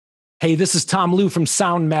Hey, this is Tom Liu from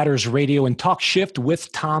Sound Matters Radio and Talk Shift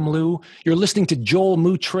with Tom Liu. You're listening to Joel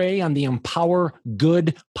Moutre on the Empower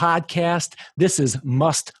Good podcast. This is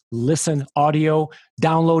must listen audio.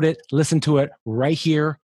 Download it, listen to it right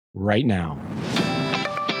here, right now.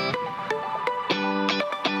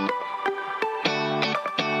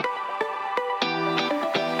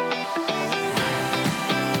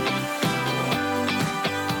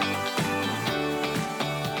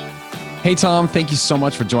 Hey, Tom, thank you so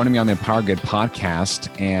much for joining me on the Empower Good podcast,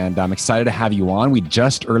 and I'm excited to have you on. We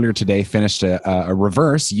just earlier today finished a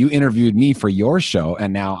reverse. You interviewed me for your show,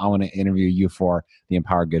 and now I want to interview you for the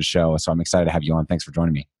Empower Good show, so I'm excited to have you on. Thanks for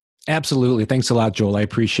joining me. Absolutely. Thanks a lot, Joel. I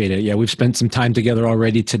appreciate it. Yeah, we've spent some time together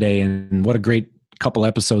already today, and what a great couple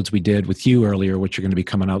episodes we did with you earlier, which are going to be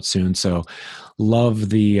coming out soon. So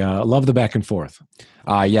love the back and forth.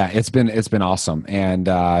 Yeah, it's been awesome, and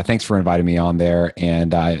thanks for inviting me on there.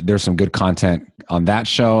 And there's some good content on that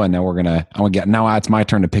show, and then now it's my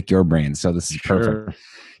turn to pick your brain. So this is perfect.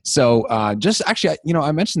 So just actually,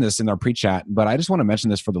 I mentioned this in our pre-chat, but I just want to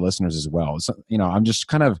mention this for the listeners as well. So, I'm just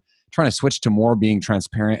kind of trying to switch to more being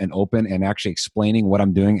transparent and open, and actually explaining what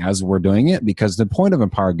I'm doing as we're doing it, because the point of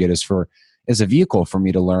Empower Good is a vehicle for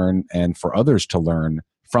me to learn and for others to learn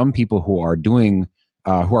from people who are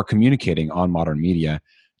communicating on modern media.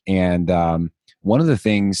 And one of the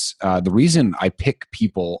things, the reason I pick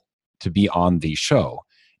people to be on the show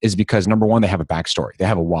is because, number one, they have a backstory. They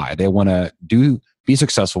have a why. They want to be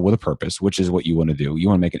successful with a purpose, which is what you want to do. You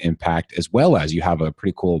want to make an impact, as well as you have a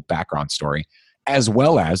pretty cool background story, as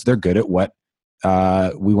well as they're good at what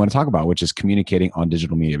we want to talk about, which is communicating on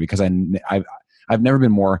digital media. Because I've never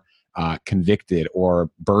been more convicted or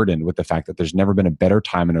burdened with the fact that there's never been a better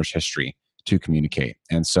time in Earth's history to communicate.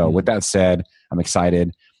 And so with that said, I'm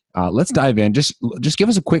excited. Let's dive in. Just give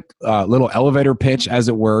us a quick little elevator pitch, as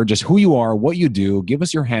it were, just who you are, what you do, give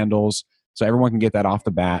us your handles so everyone can get that off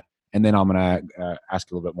the bat. And then I'm going to ask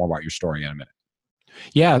you a little bit more about your story in a minute.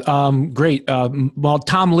 Yeah, great. Well,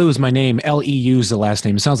 Tom Liu is my name. L-E-U is the last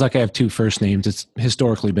name. It sounds like I have two first names. It's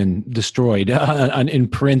historically been destroyed in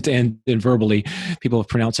print and verbally. People have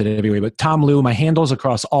pronounced it every way. But Tom Liu, my handles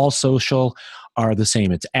across all social are the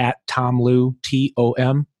same. It's at Tom Liu,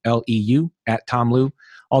 T-O-M-L-E-U, at Tom Liu.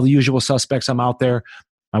 All the usual suspects. I'm out there.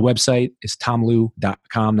 My website is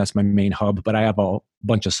tomliu.com. That's my main hub, but I have a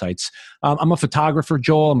bunch of sites. I'm a photographer,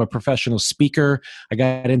 Joel. I'm a professional speaker. I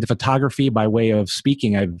got into photography by way of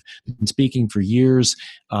speaking. I've been speaking for years.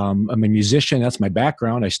 I'm a musician. That's my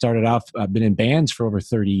background. I started off, I've been in bands for over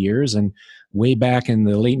 30 years, and way back in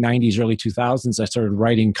the late 90s, early 2000s, I started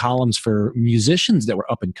writing columns for musicians that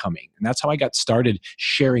were up and coming. And that's how I got started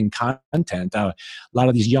sharing content. A lot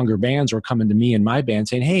of these younger bands were coming to me and my band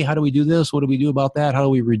saying, hey, how do we do this? What do we do about that? How do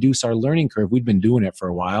we reduce our learning curve? We'd been doing it for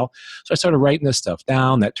a while. So I started writing this stuff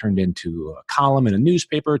down. That turned into a column in a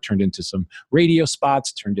newspaper, turned into some radio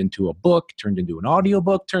spots, turned into a book, turned into an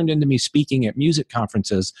audiobook, turned into me speaking at music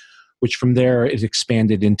conferences, which from there it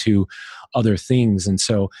expanded into other things. And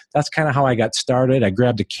so that's kind of how I got started. I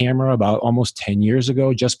grabbed a camera about almost 10 years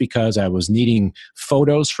ago just because I was needing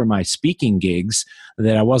photos for my speaking gigs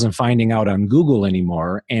that I wasn't finding out on Google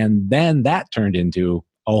anymore. And then that turned into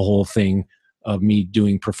a whole thing of me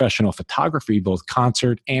doing professional photography, both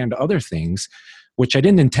concert and other things, which I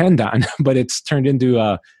didn't intend on, but it's turned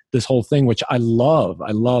into this whole thing, which I love.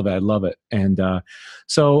 I love it. And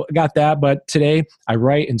so I got that. But today I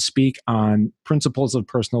write and speak on principles of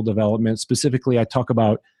personal development. Specifically, I talk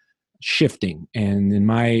about shifting. And in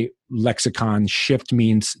my lexicon, shift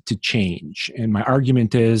means to change. And my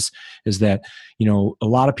argument is that, a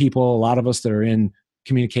lot of us that are in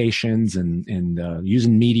communications and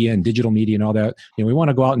using media and digital media and all that, we want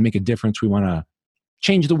to go out and make a difference. We want to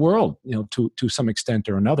change the world, to some extent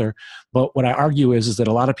or another. But what I argue is that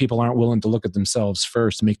a lot of people aren't willing to look at themselves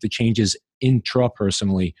first, make the changes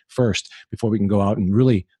intrapersonally first before we can go out and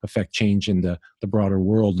really affect change in the broader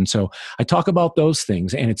world. And so I talk about those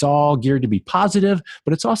things, and it's all geared to be positive,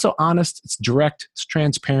 but it's also honest, it's direct, it's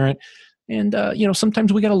transparent. And,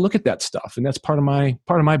 sometimes we got to look at that stuff, and that's part of my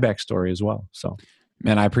backstory as well. So.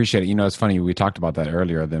 Man, I appreciate it. It's funny. We talked about that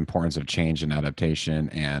earlier, the importance of change and adaptation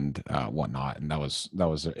and whatnot. And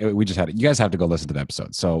we just had it. You guys have to go listen to the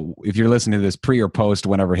episode. So if you're listening to this pre or post,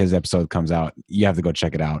 whenever his episode comes out, you have to go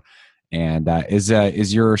check it out. And is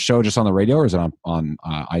your show just on the radio, or is it on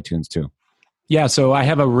iTunes too? Yeah, so I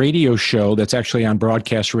have a radio show that's actually on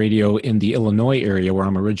broadcast radio in the Illinois area where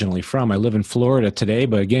I'm originally from. I live in Florida today,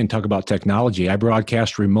 but again, talk about technology. I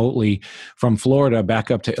broadcast remotely from Florida back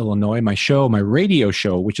up to Illinois. My radio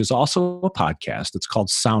show, which is also a podcast, it's called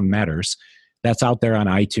Sound Matters. That's out there on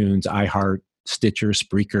iTunes, iHeart, Stitcher,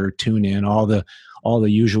 Spreaker, TuneIn, all all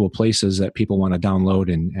the usual places that people want to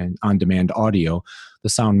download and on-demand audio, the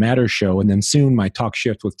Sound Matters Show. And then soon my Talk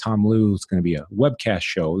Shift with Tom Liu is going to be a webcast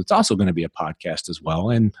show. It's also going to be a podcast as well.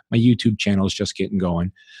 And my YouTube channel is just getting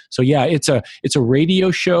going. So yeah, it's a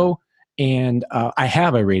radio show. And I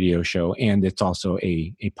have a radio show, and it's also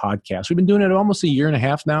a podcast. We've been doing it almost a year and a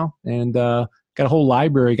half now, and got a whole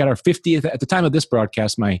library. Got our 50th, at the time of this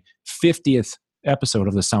broadcast, my 50th episode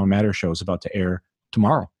of the Sound Matter Show is about to air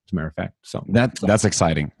tomorrow, as a matter of fact. So that's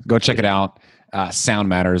exciting. Go check it out. Sound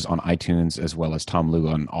Matters on iTunes, as well as Tom Liu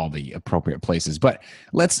on all the appropriate places. But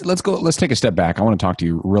let's take a step back. I want to talk to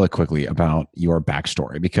you really quickly about your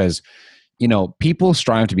backstory, because people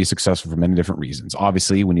strive to be successful for many different reasons.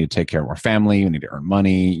 Obviously, we need to take care of our family. We need to earn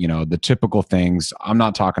money, the typical things. I'm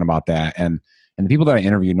not talking about that. And the people that I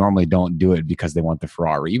interview normally don't do it because they want the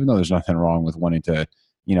Ferrari, even though there's nothing wrong with wanting to,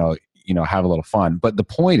 have a little fun. But the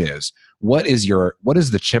point is, what is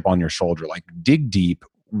the chip on your shoulder? Like, dig deep.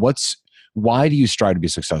 Why do you strive to be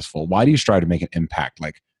successful? Why do you strive to make an impact?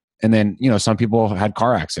 And then, some people had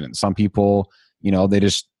car accidents. Some people, they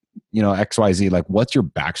just, XYZ, like, what's your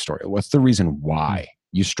backstory? What's the reason why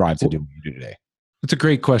you strive to do what you do today? It's a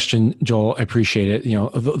great question, Joel. I appreciate it.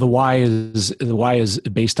 The why is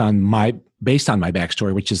based on my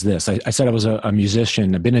backstory, which is this. I said I was a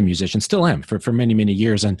musician. I've been a musician, still am for many, many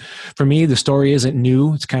years. And for me, the story isn't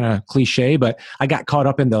new. It's kind of cliche, but I got caught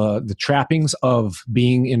up in the trappings of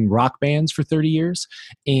being in rock bands for 30 years.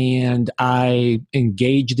 And I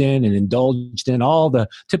engaged in and indulged in all the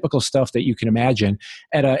typical stuff that you can imagine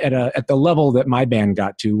at the level that my band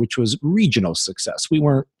got to, which was regional success. We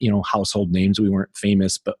weren't, household names. We weren't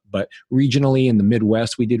famous, but regionally in the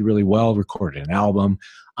Midwest, we did really well, recorded an album,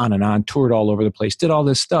 on and on, toured all over the place, did all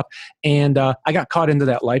this stuff. And I got caught into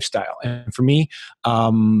that lifestyle. And for me,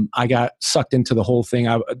 I got sucked into the whole thing.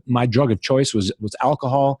 My drug of choice was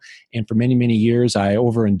alcohol. And for many, many years, I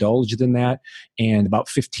overindulged in that. And about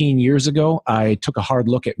 15 years ago, I took a hard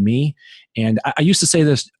look at me. And I used to say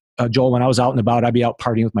this, Joel, when I was out and about, I'd be out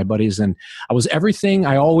partying with my buddies. And I was everything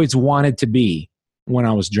I always wanted to be when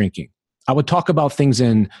I was drinking. I would talk about things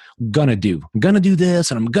I'm going to do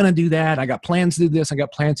this and I'm going to do that. I got plans to do this. I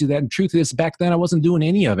got plans to do that. And truth is, back then I wasn't doing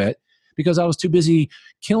any of it because I was too busy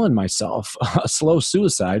killing myself, a slow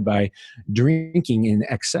suicide by drinking in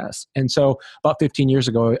excess. And so about 15 years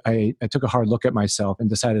ago, I took a hard look at myself and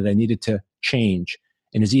decided I needed to change.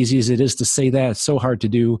 And as easy as it is to say that, it's so hard to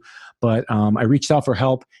do. But I reached out for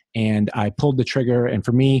help and I pulled the trigger. And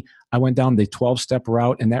for me, I went down the 12-step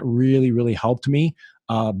route, and that really, really helped me.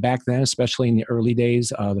 Back then, especially in the early days,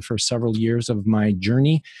 the first several years of my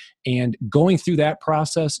journey. And going through that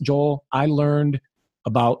process, Joel, I learned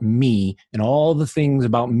about me and all the things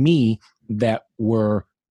about me that were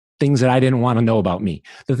things that I didn't want to know about me.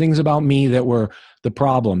 The things about me that were the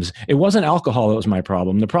problems. It wasn't alcohol that was my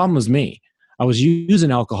problem. The problem was me. I was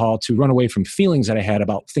using alcohol to run away from feelings that I had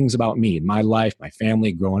about things about me, my life, my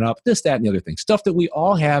family, growing up, this, that, and the other thing. Stuff that we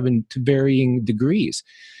all have in to varying degrees.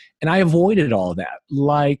 And I avoided all that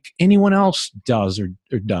like anyone else does or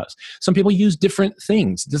does. Some people use different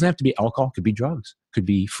things. It doesn't have to be alcohol. It could be drugs. It could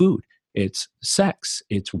be food. It's sex.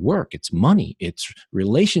 It's work. It's money. It's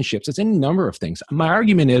relationships. It's any number of things. My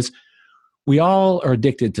argument is we all are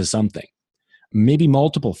addicted to something, maybe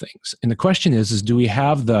multiple things. And the question is do we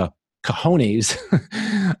have the cojones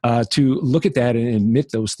to look at that and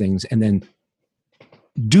admit those things and then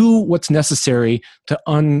do what's necessary to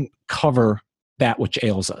uncover that which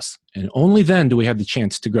ails us. And only then do we have the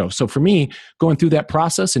chance to grow. So for me, going through that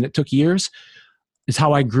process, and it took years, is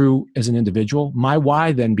how I grew as an individual. My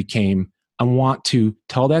why then became, I want to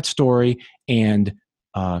tell that story and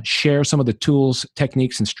share some of the tools,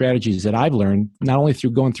 techniques, and strategies that I've learned, not only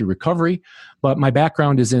through going through recovery, but my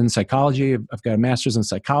background is in psychology. I've got a master's in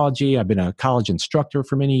psychology. I've been a college instructor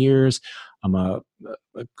for many years. I'm a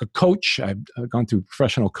coach. I've gone through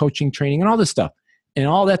professional coaching training and all this stuff. And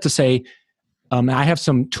all that to say, I have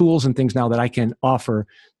some tools and things now that I can offer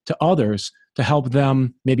to others to help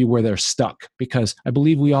them maybe where they're stuck, because I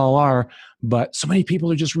believe we all are, but so many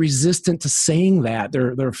people are just resistant to saying that.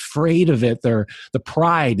 They're afraid of it. They're the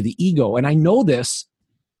pride, the ego. And I know this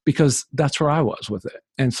because that's where I was with it.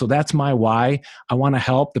 And so that's my why. I want to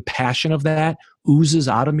help. The passion of that oozes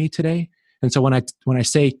out of me today. And so when I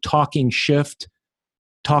say talking shift,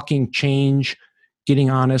 talking change, getting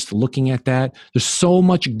honest, looking at that, there's so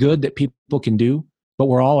much good that people can do, but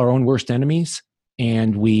we're all our own worst enemies.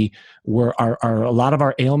 And a lot of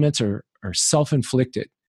our ailments are self-inflicted,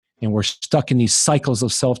 and we're stuck in these cycles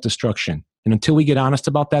of self-destruction. And until we get honest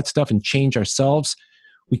about that stuff and change ourselves,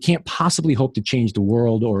 we can't possibly hope to change the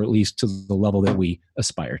world, or at least to the level that we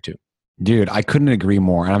aspire to. Dude, I couldn't agree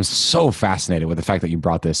more. And I'm so fascinated with the fact that you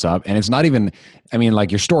brought this up. And it's not even, I mean,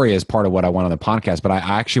 like your story is part of what I want on the podcast, but I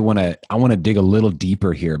actually want to dig a little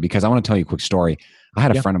deeper here because I want to tell you a quick story. I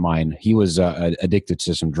had a friend of mine, he was addicted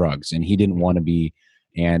to some drugs and he didn't want to be.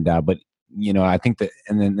 And, but you know, I think that,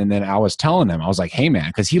 and then I was telling him, I was like, hey man,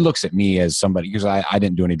 cause he looks at me as somebody, because I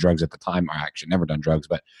didn't do any drugs at the time. I actually never done drugs,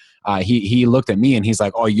 but he looked at me and he's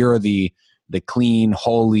like, oh, you're the clean,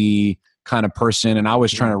 holy kind of person. And I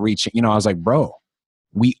was trying to reach, you know, I was like, bro,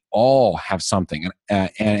 we all have something.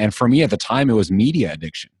 And for me at the time, it was media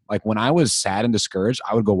addiction. Like when I was sad and discouraged,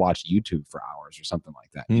 I would go watch YouTube for hours or something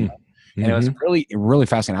like that. You know? And it was really, really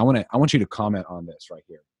fascinating. I want you to comment on this right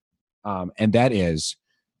here. And that is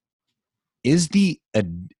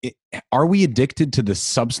are we addicted to the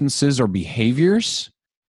substances or behaviors,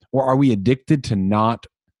 or are we addicted to not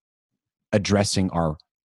addressing our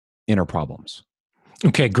inner problems?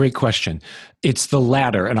 Okay, great question. It's the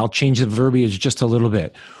latter, and I'll change the verbiage just a little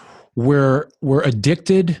bit. We're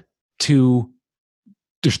addicted to,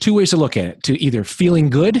 there's two ways to look at it, to either feeling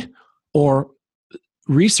good, or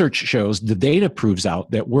research shows, the data proves out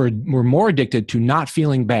that we're more addicted to not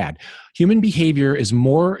feeling bad. Human behavior is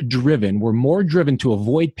more driven, we're more driven to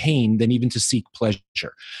avoid pain than even to seek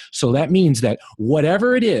pleasure. So that means that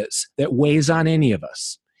whatever it is that weighs on any of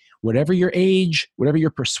us, whatever your age, whatever your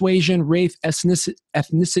persuasion, race,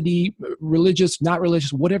 ethnicity, religious, not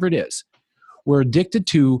religious, whatever it is, we're addicted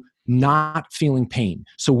to not feeling pain.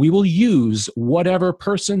 So we will use whatever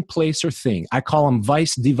person, place, or thing, I call them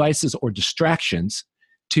vice devices or distractions,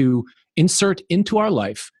 to insert into our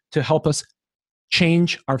life to help us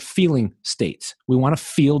change our feeling states. We want to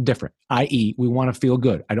feel different, i.e., we want to feel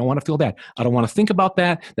good. I don't want to feel bad. I don't want to think about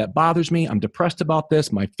that. That bothers me. I'm depressed about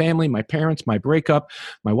this. My family, my parents, my breakup,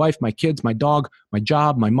 my wife, my kids, my dog, my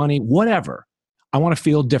job, my money, whatever. I want to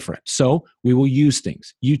feel different. So we will use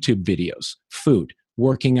things, YouTube videos, food,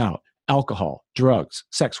 working out, alcohol, drugs,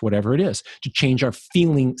 sex, whatever it is, to change our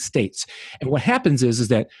feeling states. And what happens is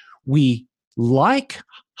that we like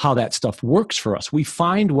how that stuff works for us. We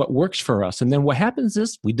find what works for us. And then what happens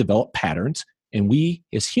is we develop patterns, and we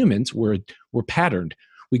as humans, we're patterned.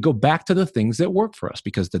 We go back to the things that work for us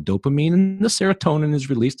because the dopamine and the serotonin is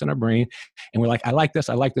released in our brain. And we're like, I like this,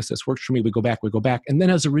 this works for me. We go back. And then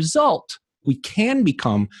as a result, we can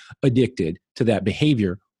become addicted to that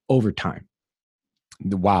behavior over time.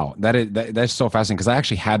 Wow. That's so fascinating, because I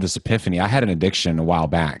actually had this epiphany. I had an addiction a while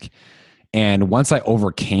back. And once I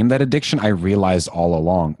overcame that addiction, I realized all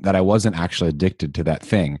along that I wasn't actually addicted to that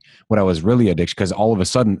thing. What I was really addicted, because all of a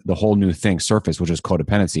sudden the whole new thing surfaced, which is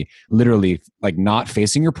codependency, literally like not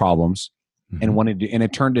facing your problems and wanted to, and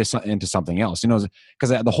it turned into something else, you know,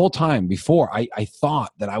 because the whole time before I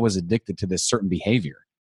thought that I was addicted to this certain behavior.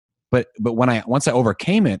 But once I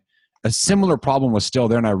overcame it, a similar problem was still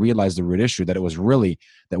there, and I realized the root issue, that it was really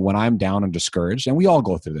that when I'm down and discouraged, and we all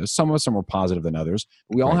go through this, some of us are more positive than others,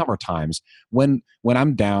 but we all have our times when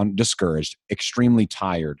I'm down, discouraged, extremely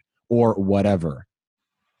tired, or whatever,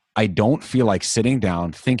 I don't feel like sitting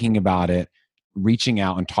down, thinking about it, reaching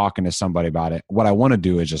out and talking to somebody about it. What I want to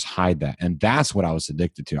do is just hide that. And that's what I was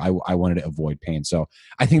addicted to. I wanted to avoid pain. So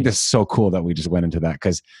I think this is so cool that we just went into that,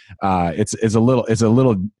 because it's a little,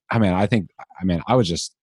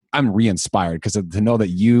 I'm re-inspired, because to know that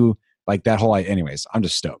you like that whole, anyways, I'm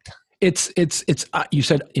just stoked. It's you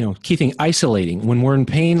said, Keithing, isolating. When we're in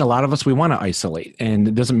pain, a lot of us, we want to isolate, and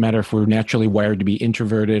it doesn't matter if we're naturally wired to be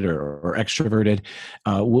introverted or extroverted.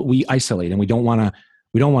 We isolate, and we don't want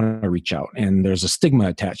to reach out, and there's a stigma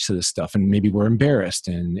attached to this stuff, and maybe we're embarrassed,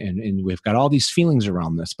 and we've got all these feelings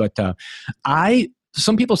around this. But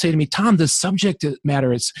some people say to me, Tom, this subject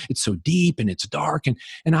matter, it's so deep and it's dark,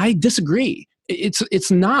 and I disagree.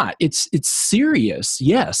 It's not. It's serious.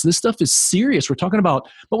 Yes, this stuff is serious. We're talking about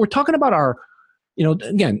our,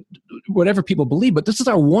 again, whatever people believe, but this is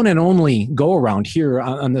our one and only go around here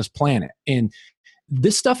on this planet. And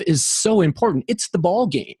this stuff is so important. It's the ball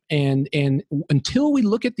game. And until we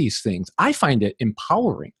look at these things, I find it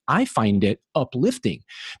empowering. I find it uplifting,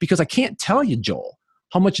 because I can't tell you, Joel,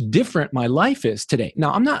 how much different my life is today.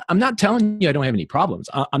 Now, I'm not telling you I don't have any problems.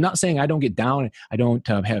 I'm not saying I don't get down. I don't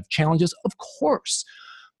have challenges, of course.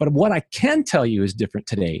 But what I can tell you is different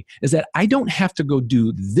today is that I don't have to go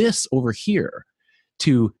do this over here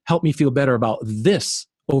to help me feel better about this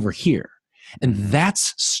over here. And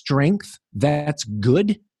that's strength. That's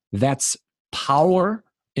good. That's power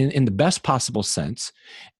in the best possible sense.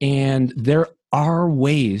 And there are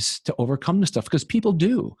ways to overcome this stuff, because people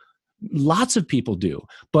do. Lots of people do.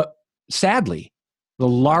 But sadly, the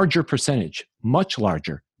larger percentage, much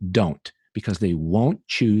larger, don't, because they won't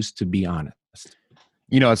choose to be honest.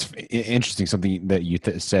 It's interesting. Something that you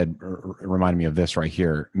said reminded me of this right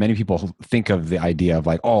here. Many people think of the idea of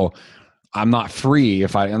like, oh, I'm not free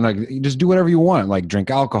if I'm like, just do whatever you want, like drink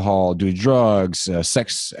alcohol, do drugs,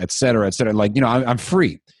 sex, et cetera, et cetera. Like, I'm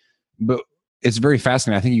free. But it's very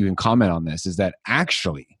fascinating. I think you can comment on this, is that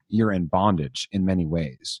actually you're in bondage in many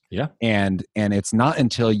ways. Yeah. And it's not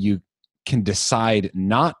until you can decide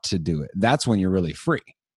not to do it, that's when you're really free.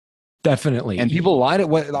 Definitely. And people lie to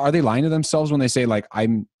what are they lying to themselves when they say like,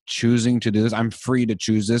 I'm choosing to do this, I'm free to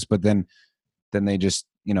choose this, but then they just,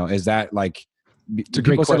 is that like, it's a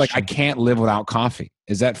great question. Say like, I can't live without coffee.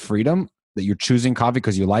 Is that freedom that you're choosing coffee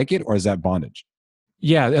because you like it, or is that bondage?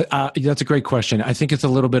 Yeah, that's a great question. I think it's a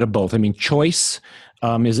little bit of both. I mean, choice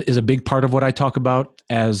is a big part of what I talk about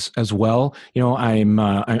as well.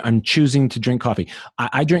 I'm choosing to drink coffee.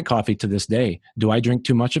 I drink coffee to this day. Do I drink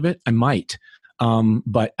too much of it? I might.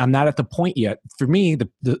 But I'm not at the point yet. For me,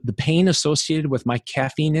 the pain associated with my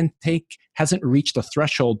caffeine intake hasn't reached a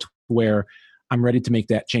threshold where I'm ready to make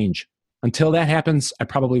that change. Until that happens, I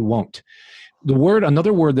probably won't.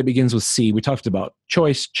 Another word that begins with C, we talked about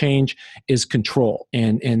choice, change, is control.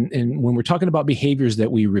 And when we're talking about behaviors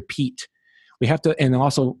that we repeat, we have to, and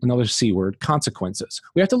also another C word, consequences.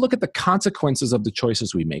 We have to look at the consequences of the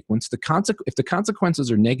choices we make. If the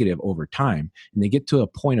consequences are negative over time and they get to a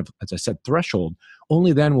point of, as I said, threshold,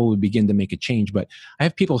 only then will we begin to make a change. But I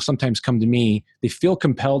have people sometimes come to me, they feel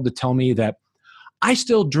compelled to tell me that I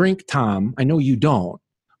still drink, Tom. I know you don't,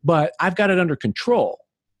 but I've got it under control.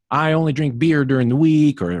 I only drink beer during the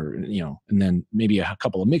week, or, and then maybe a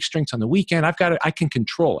couple of mixed drinks on the weekend. I can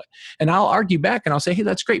control it. And I'll argue back and I'll say, hey,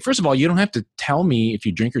 that's great. First of all, you don't have to tell me if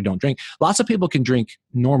you drink or don't drink. Lots of people can drink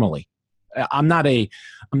normally. I'm not a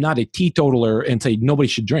teetotaler and say nobody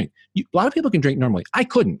should drink. A lot of people can drink normally. I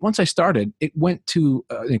couldn't. Once I started, it went to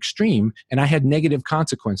an extreme and I had negative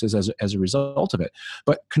consequences as a result of it.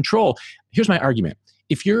 But control, here's my argument.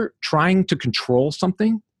 If you're trying to control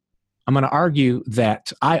something, I argue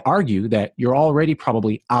that you're already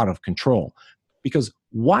probably out of control, because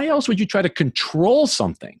why else would you try to control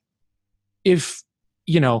something if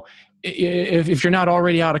you're not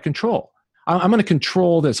already out of control? I'm going to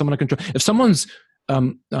control this. I'm going to control. If someone's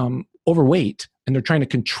overweight and they're trying to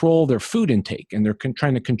control their food intake and they're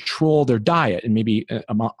trying to control their diet and maybe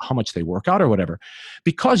how much they work out or whatever,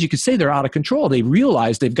 because you could say they're out of control, they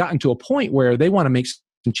realize they've gotten to a point where they want to make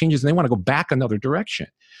some changes and they want to go back another direction.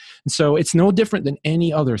 And so it's no different than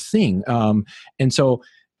any other thing. And so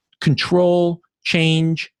control,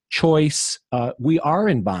 change, choice, we are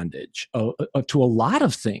in bondage to a lot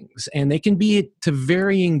of things, and they can be to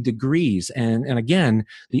varying degrees. And again,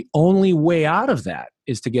 the only way out of that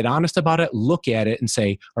is to get honest about it, look at it and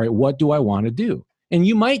say, all right, what do I want to do? And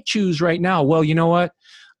you might choose right now, well, you know what?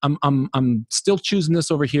 I'm still choosing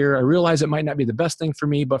this over here. I realize it might not be the best thing for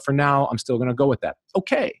me, but for now, I'm still going to go with that.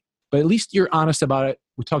 Okay. But at least you're honest about it.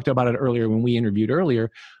 We talked about it earlier when we interviewed earlier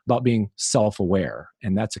about being self-aware.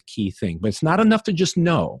 And that's a key thing. But it's not enough to just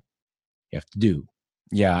know. You have to do.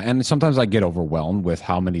 Yeah. And sometimes I get overwhelmed with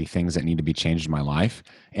how many things that need to be changed in my life.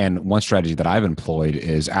 And one strategy that I've employed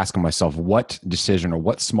is asking myself, what decision or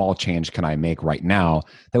what small change can I make right now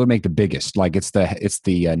that would make the biggest? Like it's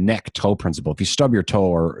the neck toe principle. If you stub your toe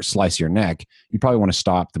or slice your neck, you probably want to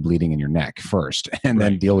stop the bleeding in your neck first and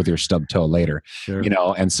then deal with your stub toe later. Sure.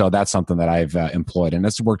 And so that's something that I've employed, and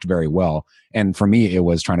it's worked very well. And for me, it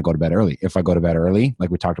was trying to go to bed early. If I go to bed early, like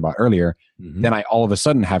we talked about earlier, then I all of a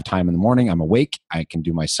sudden have time in the morning. I'm awake. I can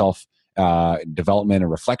do my self development and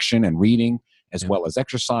reflection and reading, as well as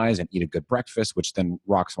exercise and eat a good breakfast, which then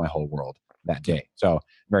rocks my whole world that day. So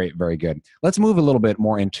very, very good. Let's move a little bit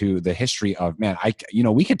more into the history of,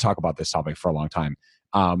 we could talk about this topic for a long time.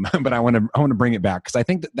 But I want to bring it back, because I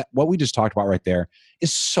think that what we just talked about right there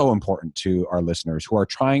is so important to our listeners who are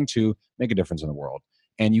trying to make a difference in the world.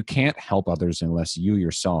 And you can't help others unless you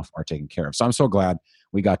yourself are taken care of. So I'm so glad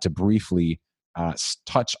we got to briefly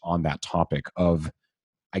touch on that topic of,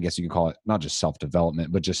 I guess you could call it not just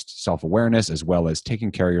self-development, but just self-awareness, as well as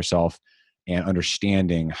taking care of yourself and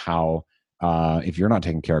understanding how if you're not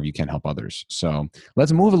taken care of, you can't help others. So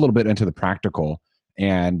let's move a little bit into the practical.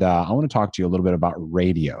 And I want to talk to you a little bit about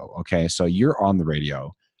radio. Okay. So you're on the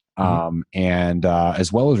radio and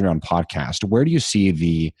as well as you're on podcast. Where do you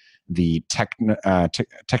see the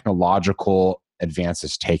technological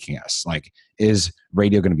advances taking us? Like, is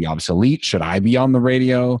radio going to be obsolete? Should I be on the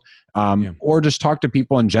radio? Or just talk to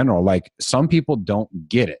people in general? Like, some people don't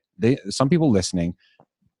get it. Some people listening,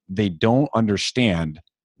 they don't understand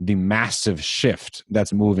the massive shift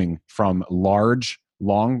that's moving from large,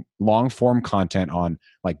 long form content on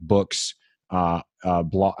like books,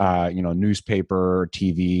 newspaper,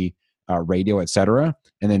 TV, radio, et cetera.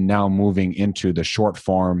 And then now moving into the short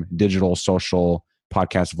form, digital, social,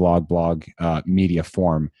 podcast, vlog, blog, media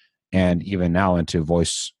form, and even now into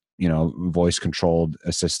voice, voice controlled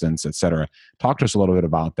assistants, et cetera. Talk to us a little bit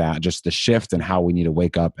about that, just the shift and how we need to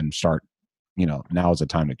wake up and start, now is the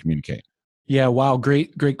time to communicate. Yeah, wow,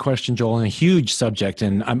 great question, Joel, and a huge subject.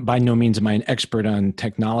 And I'm by no means am I an expert on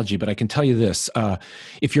technology, but I can tell you this: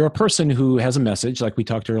 if you're a person who has a message, like we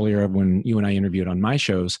talked earlier when you and I interviewed on my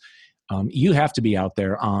shows, you have to be out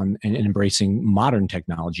there on and embracing modern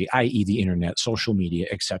technology, i.e., the internet, social media,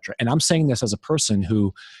 etc. And I'm saying this as a person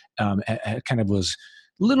who kind of was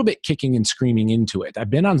a little bit kicking and screaming into it.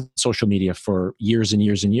 I've been on social media for years and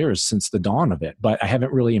years and years since the dawn of it, but I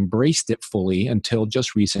haven't really embraced it fully until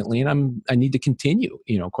just recently, and I need to continue,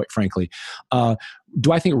 quite frankly.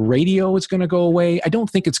 Do I think radio is going to go away? I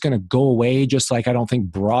don't think it's going to go away, just like I don't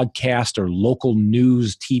think broadcast or local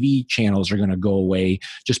news TV channels are going to go away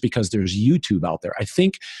just because there's YouTube out there. I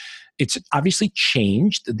think it's obviously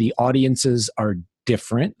changed. The audiences are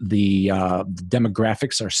different. The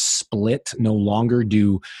demographics are split. No longer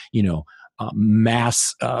do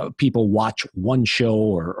mass people watch one show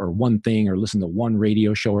or one thing or listen to one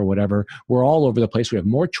radio show or whatever. We're all over the place. We have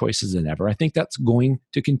more choices than ever. I think that's going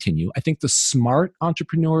to continue. I think the smart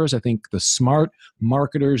entrepreneurs, I think the smart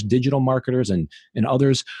marketers, digital marketers, and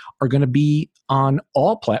others are going to be on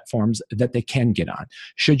all platforms that they can get on.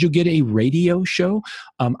 Should you get a radio show?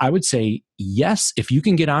 I would say yes. If you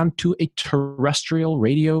can get on to a terrestrial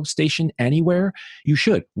radio station anywhere, you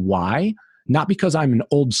should. Why? Not because I'm an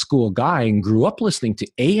old school guy and grew up listening to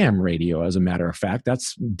AM radio, as a matter of fact.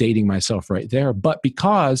 That's dating myself right there. But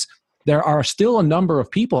because there are still a number of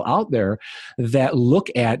people out there that look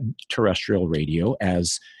at terrestrial radio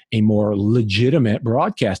as a more legitimate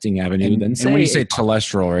broadcasting avenue than, say... And when you say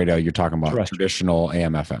terrestrial radio, you're talking about traditional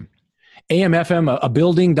AM, FM. AM, FM, a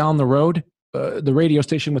building down the road, the radio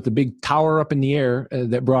station with the big tower up in the air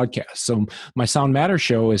that broadcasts. So my Sound Matters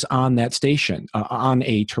show is on that station, on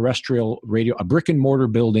a terrestrial radio, a brick and mortar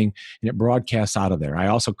building, and it broadcasts out of there. I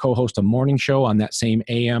also co-host a morning show on that same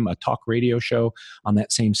AM, a talk radio show on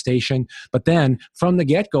that same station. But then from the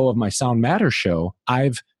get-go of my Sound Matters show,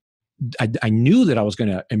 I knew that I was going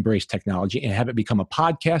to embrace technology and have it become a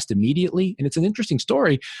podcast immediately. And it's an interesting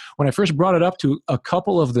story. When I first brought it up to a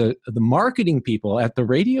couple of the marketing people at the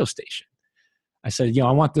radio station, I said, I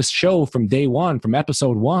want this show from day one, from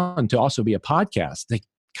episode 1, to also be a podcast. They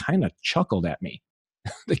kind of chuckled at me.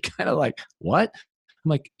 They kind of like, what? I'm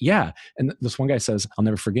like, yeah. And this one guy says, I'll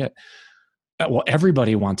never forget. Well,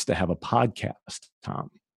 everybody wants to have a podcast, Tom.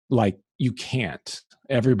 Like, you can't.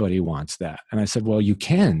 Everybody wants that. And I said, well, you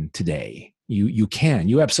can today. You can.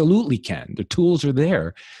 You absolutely can. The tools are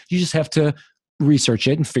there. You just have to research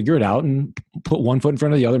it and figure it out and put one foot in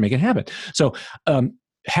front of the other, make it happen. So,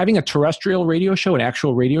 having a terrestrial radio show, an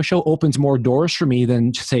actual radio show, opens more doors for me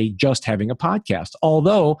than, say, just having a podcast.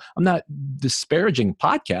 Although I'm not disparaging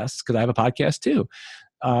podcasts, because I have a podcast too.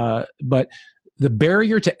 But the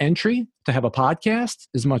barrier to entry to have a podcast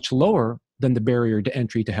is much lower than the barrier to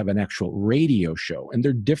entry to have an actual radio show. And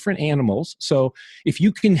they're different animals. So if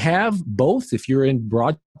you can have both, if you're in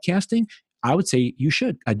broadcasting, I would say you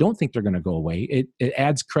should. I don't think they're going to go away. It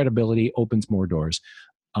adds credibility, opens more doors.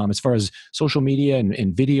 As far as social media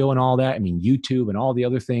and video and all that, I mean, YouTube and all the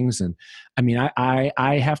other things. And I mean,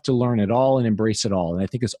 I have to learn it all and embrace it all. And I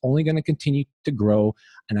think it's only going to continue to grow.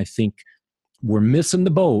 And I think we're missing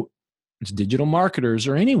the boat. It's digital marketers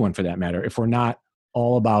or anyone for that matter, if we're not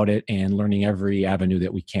all about it and learning every avenue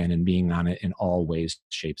that we can and being on it in all ways,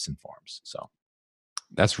 shapes, and forms. So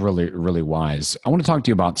that's really, really wise. I want to talk to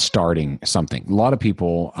you about starting something. A lot of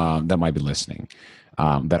people that might be listening,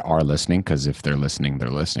 that are listening, because if they're listening, they're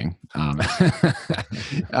listening.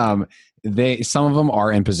 Some of them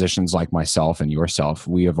are in positions like myself and yourself.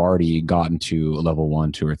 We have already gotten to level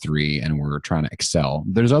 1, 2, or 3, and we're trying to excel.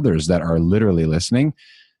 There's others that are literally listening,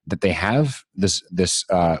 that they have this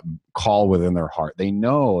call within their heart. They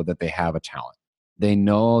know that they have a talent. They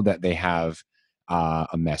know that they have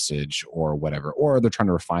a message or whatever, or they're trying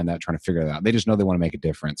to refine that, trying to figure that out. They just know they want to make a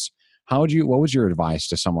difference. What was your advice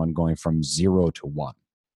to someone going from 0 to 1?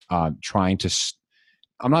 I'm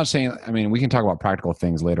not saying, I mean, we can talk about practical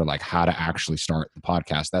things later, like how to actually start the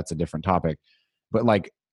podcast. That's a different topic. But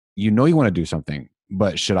like, you want to do something,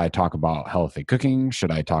 but should I talk about healthy cooking?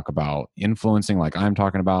 Should I talk about influencing like I'm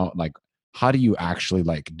talking about? Like, how do you actually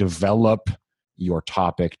like develop your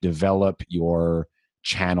topic, develop your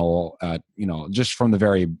channel, just from the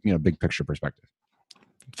very, big picture perspective?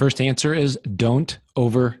 First answer is don't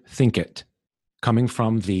overthink it. Coming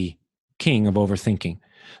from the king of overthinking.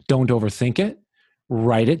 Don't overthink it.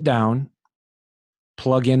 Write it down.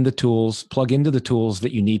 plug into the tools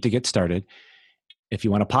that you need to get started. If you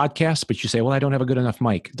want a podcast, but you say, well, I don't have a good enough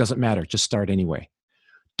mic, it doesn't matter. Just start anyway.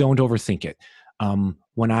 Don't overthink it.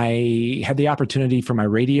 When I had the opportunity for my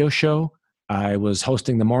radio show, I was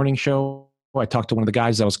hosting the morning show. I talked to one of the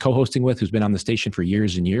guys I was co-hosting with who's been on the station for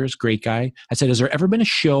years and years. Great guy. I said, has there ever been a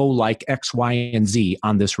show like X, Y, and Z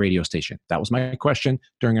on this radio station? That was my question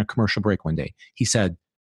during a commercial break one day. He said,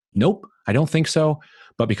 nope, I don't think so.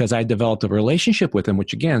 But because I developed a relationship with him,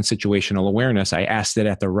 which again, situational awareness, I asked it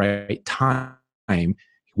at the right time.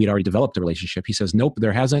 We'd already developed a relationship. He says, nope,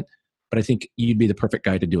 there hasn't, but I think you'd be the perfect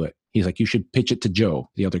guy to do it. He's like, you should pitch it to Joe,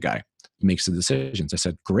 the other guy who makes the decisions. I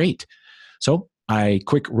said, great. So I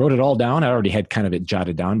wrote it all down. I already had kind of it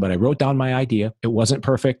jotted down, but I wrote down my idea. It wasn't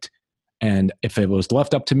perfect. And if it was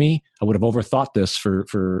left up to me, I would have overthought this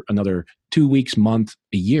for another 2 weeks, month,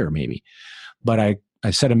 a year, maybe. But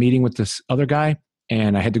I set a meeting with this other guy,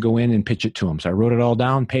 and I had to go in and pitch it to him. So I wrote it all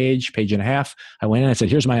down, page and a half. I went in, I said,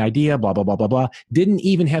 here's my idea, blah, blah, blah, blah, blah. Didn't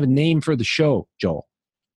even have a name for the show, Joel.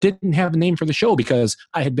 Didn't have a name for the show because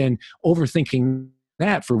I had been overthinking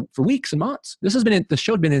that for weeks and months. The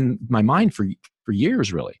show had been in my mind for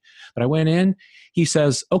years, really. But I went in, he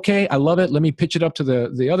says, okay, I love it. Let me pitch it up to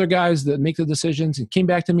the other guys that make the decisions. And came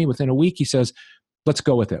back to me within a week. He says, let's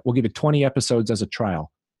go with it. We'll give it 20 episodes as a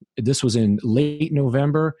trial. This was in late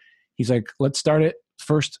November. He's like, let's start it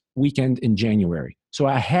first weekend in January. So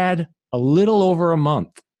I had a little over a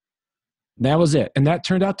month. That was it. And that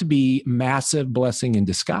turned out to be massive blessing in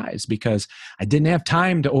disguise because I didn't have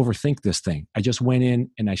time to overthink this thing. I just went in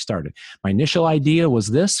and I started. My initial idea was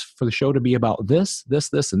this, for the show to be about this,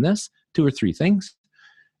 and this, 2 or 3 things.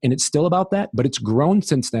 And it's still about that, but it's grown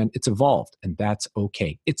since then. It's evolved, and that's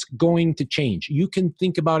okay. It's going to change. You can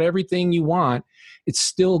think about everything you want. It's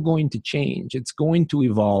still going to change. It's going to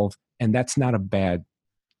evolve, and that's not a bad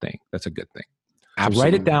thing. That's a good thing. So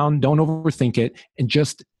write it down. Don't overthink it, and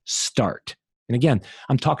just start. And again,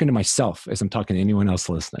 I'm talking to myself as I'm talking to anyone else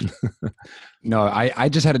listening. No, I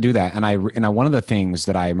just had to do that. And one of the things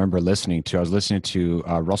that I remember listening to, I was listening to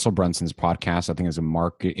Russell Brunson's podcast. I think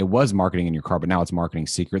it was Marketing in Your Car, but now it's Marketing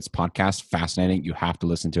Secrets podcast. Fascinating. You have to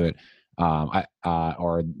listen to it.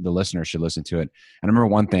 Or the listener should listen to it. And I remember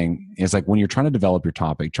one thing is like when you're trying to develop your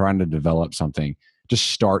topic, trying to develop something, just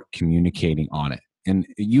start communicating on it. And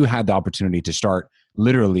you had the opportunity to start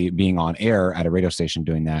literally being on air at a radio station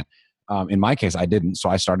doing that. In my case, I didn't. So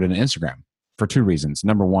I started an Instagram for 2 reasons.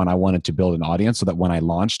 Number one, I wanted to build an audience so that when I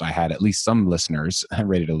launched, I had at least some listeners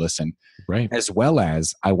ready to listen. Right. As well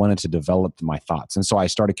as I wanted to develop my thoughts. And so I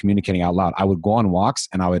started communicating out loud. I would go on walks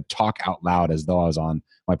and I would talk out loud as though I was on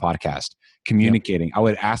my podcast, communicating. Yep. I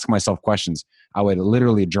would ask myself questions. I would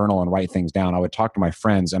literally journal and write things down. I would talk to my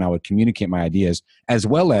friends and I would communicate my ideas as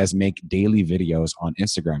well as make daily videos on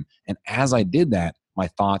Instagram. And as I did that, my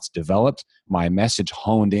thoughts developed, my message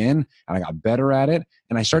honed in, and I got better at it.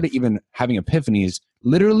 And I started even having epiphanies.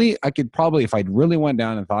 Literally, I could probably, if I really went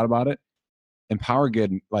down and thought about it, Empower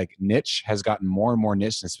Good like niche has gotten more and more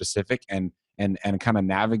niche and specific and kind of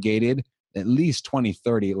navigated at least 20,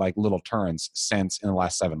 30 like little turns since in the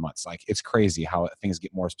last 7 months. Like it's crazy how things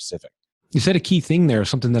get more specific. You said a key thing there,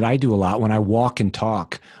 something that I do a lot when I walk and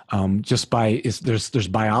talk. There's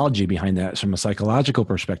biology behind that from a psychological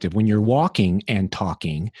perspective. When you're walking and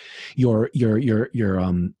talking, you're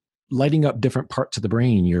lighting up different parts of the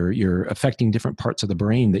brain. You're affecting different parts of the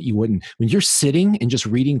brain that you wouldn't. When you're sitting and just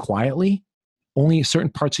reading quietly, only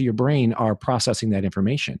certain parts of your brain are processing that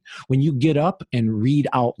information. When you get up and read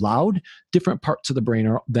out loud, different parts of the brain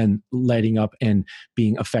are then lighting up and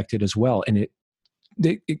being affected as well. And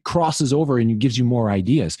it crosses over and it gives you more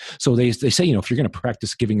ideas. So they say, if you're going to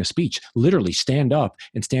practice giving a speech, literally stand up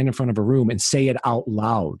and stand in front of a room and say it out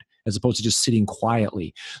loud as opposed to just sitting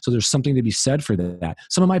quietly. So there's something to be said for that.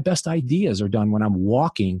 Some of my best ideas are done when I'm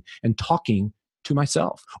walking and talking to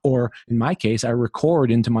myself. Or in my case, I record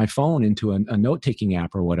into my phone, into a note-taking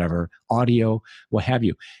app or whatever, audio, what have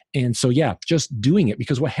you. And so, just doing it,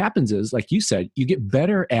 because what happens is, like you said, you get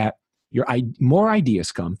better at more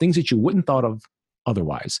ideas come, things that you wouldn't thought of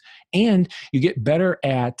otherwise. And you get better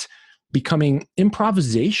at becoming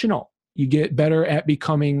improvisational. You get better at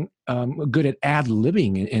becoming good at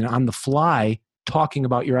ad-libbing and on the fly talking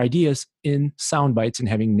about your ideas in sound bites and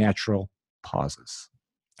having natural pauses.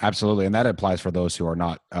 Absolutely. And that applies for those who are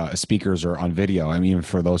not speakers or on video. I mean, even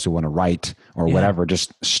for those who want to write or whatever,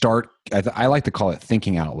 just start. I like to call it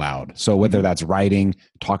thinking out loud. So whether that's writing,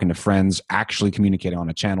 talking to friends, actually communicating on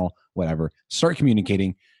a channel, whatever, start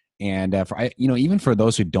communicating. And even for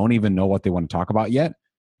those who don't even know what they want to talk about yet,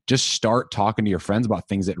 just start talking to your friends about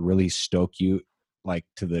things that really stoke you like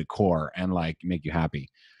to the core and like make you happy.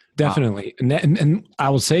 Definitely. And I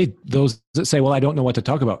will say, those that say, well, I don't know what to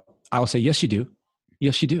talk about, I'll say, yes, you do.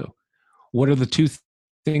 Yes, you do. What are the two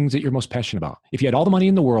things that you're most passionate about? If you had all the money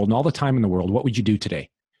in the world and all the time in the world, what would you do today?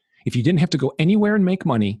 If you didn't have to go anywhere and make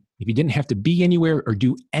money, if you didn't have to be anywhere or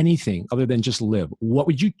do anything other than just live, what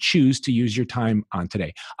would you choose to use your time on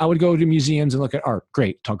today? I would go to museums and look at art.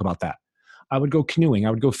 Great. Talk about that. I would go canoeing.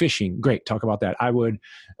 I would go fishing. Great. Talk about that. I would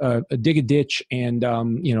dig a ditch and,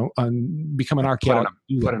 become an archaeologist.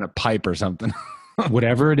 Put in a pipe or something.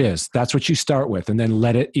 Whatever it is, that's what you start with, and then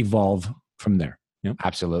let it evolve from there. Yep.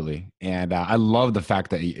 Absolutely. And I love the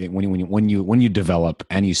fact that when you develop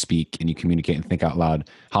and you speak and you communicate and think out loud,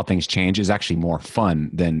 how things change is actually more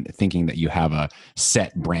fun than thinking that you have a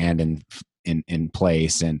set brand in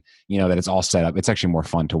place and that it's all set up. It's actually more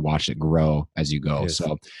fun to watch it grow as you go.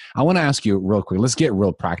 So I want to ask you real quick, let's get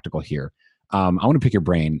real practical here. I want to pick your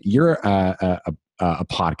brain. You're a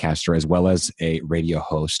podcaster as well as a radio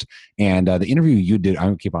host. And the interview you did,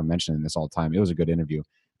 I keep on mentioning this all the time. It was a good interview.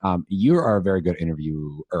 You are a very good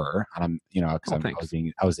interviewer, and I'm, because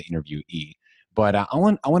I was the interviewee. But I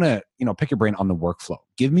want to, pick your brain on the workflow.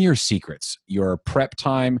 Give me your secrets, your prep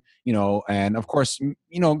time, and of course,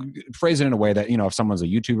 phrase it in a way that, if someone's a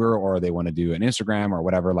YouTuber or they want to do an Instagram or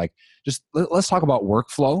whatever, like just let's talk about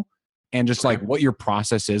workflow and just like what your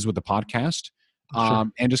process is with the podcast.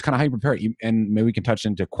 Sure. And just kind of how you prepare it. And maybe we can touch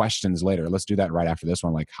into questions later. Let's do that right after this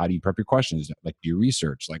one. Like, how do you prep your questions? Like, do you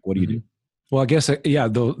research? Like, what do you do? Well, I guess,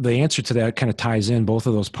 the answer to that kind of ties in both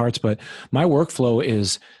of those parts, but my workflow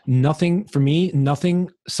is nothing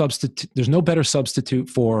substitute. There's no better substitute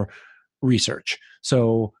for research.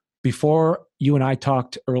 So before you and I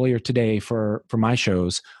talked earlier today for my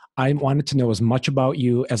shows, I wanted to know as much about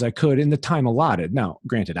you as I could in the time allotted. Now,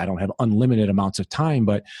 granted, I don't have unlimited amounts of time,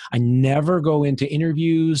 but I never go into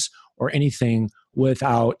interviews or anything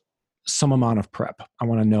without some amount of prep. I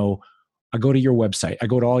want to know. I go to your website. I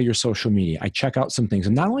go to all your social media. I check out some things.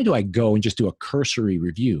 And not only do I go and just do a cursory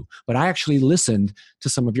review, but I actually listened to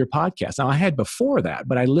some of your podcasts. Now, I had before that,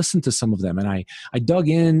 but I listened to some of them. And I dug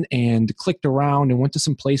in and clicked around and went to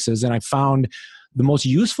some places. And I found the most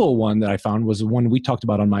useful one that I found was the one we talked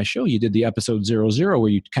about on my show. You did the episode 00, where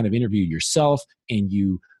you kind of interviewed yourself and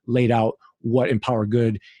you laid out what Empower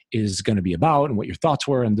Good is going to be about and what your thoughts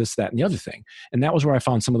were and this, that, and the other thing. And that was where I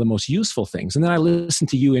found some of the most useful things. And then I listened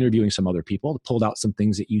to you interviewing some other people, pulled out some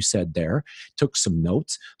things that you said there, took some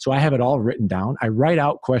notes. So I have it all written down. I write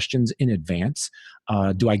out questions in advance.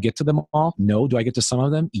 Do I get to them all? No. Do I get to some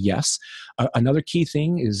of them? Yes. Another key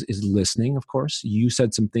thing is listening, of course. You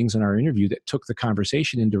said some things in our interview that took the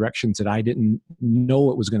conversation in directions that I didn't know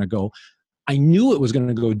it was going to go. I knew it was going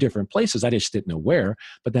to go different places. I just didn't know where.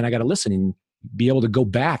 But then I got to listen and be able to go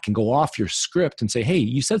back and go off your script and say, hey,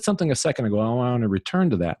 you said something a second ago. I want to return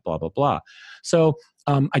to that, blah, blah, blah. So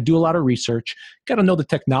I do a lot of research. Got to know the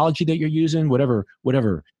technology that you're using, whatever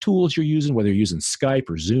tools you're using, whether you're using Skype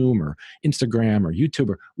or Zoom or Instagram or YouTube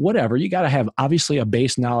or whatever. You got to have obviously a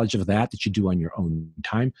base knowledge of that you do on your own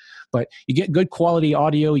time. But you get good quality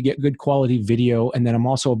audio, you get good quality video. And then I'm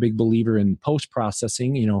also a big believer in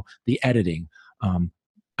post-processing, the editing.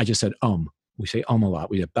 I just said, we say a lot.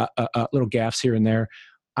 We have little gaffes here and there.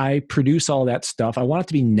 I produce all that stuff. I want it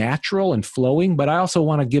to be natural and flowing, but I also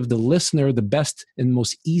want to give the listener the best and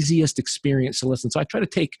most easiest experience to listen. So I try to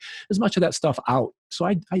take as much of that stuff out. So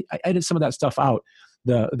I edit some of that stuff out,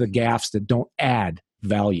 the gaffes that don't add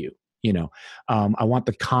value. I want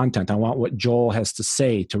the content. I want what Joel has to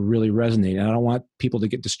say to really resonate. And I don't want people to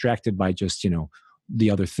get distracted by just, the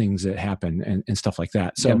other things that happen and stuff like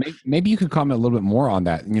that. So maybe you could comment a little bit more on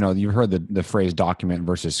that. You've heard the phrase document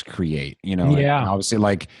versus create, Yeah. Obviously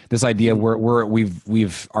like this idea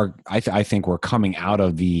I think we're coming out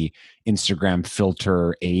of the Instagram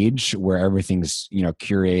filter age where everything's,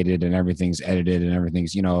 curated and everything's edited and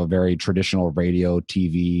everything's, very traditional radio,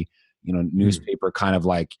 TV, newspaper kind of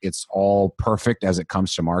like it's all perfect as it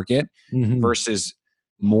comes to market versus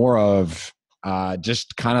more of,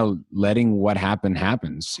 just kind of letting what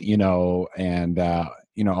happens, and,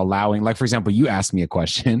 allowing, like, for example, you asked me a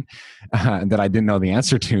question that I didn't know the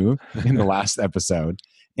answer to in the last episode.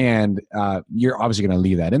 And you're obviously going to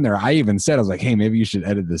leave that in there. I even said, I was like, hey, maybe you should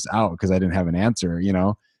edit this out because I didn't have an answer,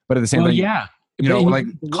 but at the same time, yeah.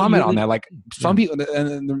 Comment on that. Like some people,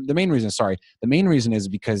 and the main reason is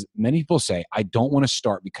because many people say, I don't want to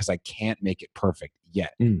start because I can't make it perfect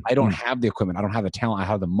yet. I don't have the equipment. I don't have the talent. I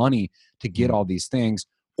have the money to get all these things.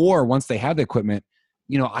 Or once they have the equipment,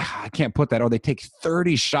 I can't put that. Or they take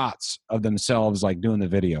 30 shots of themselves, like doing the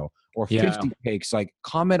video or 50 takes. Like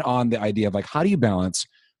comment on the idea of like, how do you balance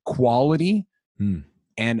quality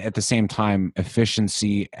and at the same time,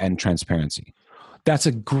 efficiency and transparency? That's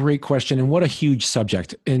a great question. And what a huge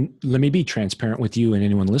subject. And let me be transparent with you and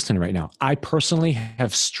anyone listening right now. I personally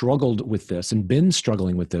have struggled with this and been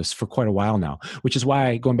struggling with this for quite a while now, which is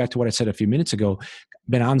why, going back to what I said a few minutes ago,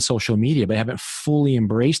 been on social media, but haven't fully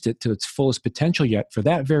embraced it to its fullest potential yet for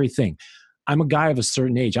that very thing. I'm a guy of a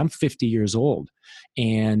certain age. I'm 50 years old.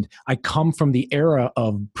 And I come from the era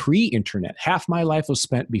of pre-internet. Half my life was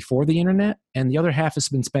spent before the internet, and the other half has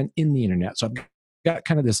been spent in the internet. So I've got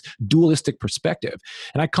kind of this dualistic perspective.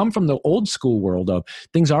 And I come from the old school world of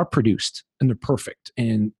things are produced and they're perfect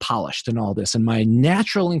and polished and all this. And my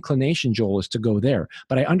natural inclination, Joel, is to go there.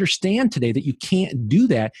 But I understand today that you can't do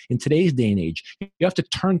that in today's day and age. You have to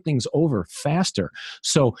turn things over faster.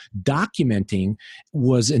 So documenting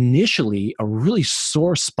was initially a really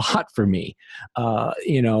sore spot for me,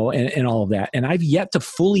 and all of that. And I've yet to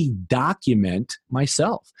fully document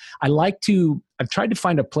myself. I've tried to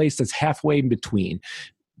find a place that's halfway in between.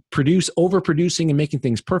 Overproducing and making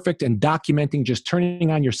things perfect, and documenting, just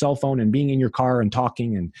turning on your cell phone and being in your car and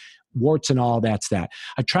talking and warts and all that's that.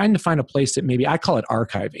 I'm trying to find a place that maybe I call it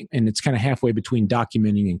archiving, and it's kind of halfway between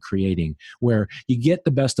documenting and creating, where you get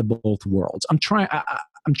the best of both worlds. I'm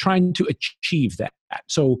trying to achieve that.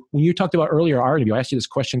 So when you talked about earlier our interview, I asked you this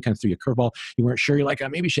question, kind of threw you a curveball. You weren't sure. You're like,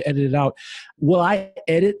 maybe you should edit it out. Will I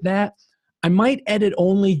edit that? I might edit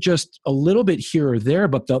only just a little bit here or there,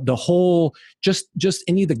 but the whole, just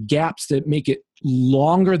any of the gaps that make it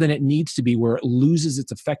longer than it needs to be, where it loses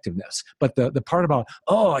its effectiveness. But the part about,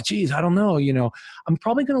 I don't know, I'm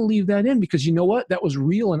probably going to leave that in, because you know what? That was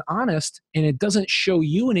real and honest, and it doesn't show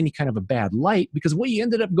you in any kind of a bad light, because what you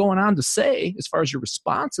ended up going on to say, as far as your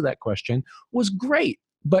response to that question, was great.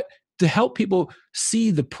 But to help people see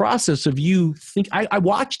the process of you think, I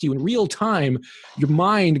watched you in real time, your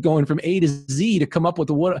mind going from A to Z to come up with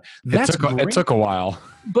what. It took a while,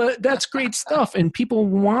 but that's great stuff, and people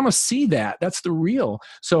want to see that. That's the real.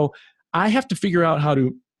 So I have to figure out how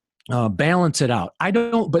to balance it out.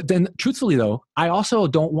 But then truthfully though, I also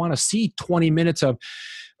don't want to see 20 minutes of,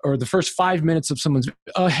 or the first 5 minutes of someone's,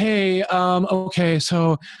 okay,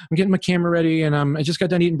 so I'm getting my camera ready, and I just got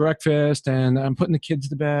done eating breakfast, and I'm putting the kids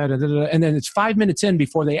to bed, and then it's 5 minutes in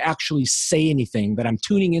before they actually say anything that I'm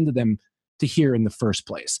tuning into them to hear in the first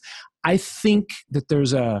place. I think that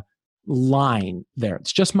there's a line there.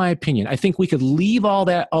 It's just my opinion. I think we could leave all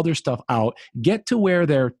that other stuff out, get to where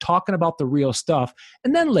they're talking about the real stuff,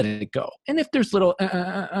 and then let it go. And if there's little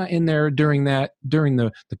in there during the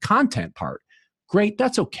content part, great,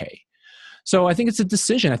 that's okay. So I think it's a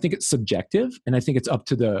decision. I think it's subjective, and I think it's up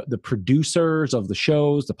to the producers of the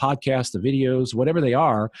shows, the podcasts, the videos, whatever they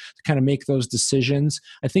are, to kind of make those decisions.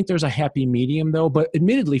 I think there's a happy medium though, but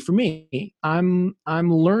admittedly for me, I'm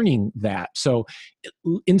learning that. So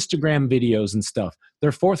Instagram videos and stuff,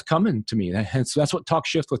 they're forthcoming to me. That's what Talk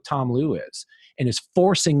Shift with Tom Liu is, and is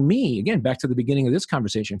forcing me, again, back to the beginning of this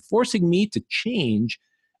conversation, forcing me to change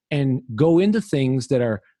and go into things that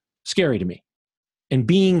are scary to me. And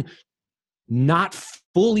being not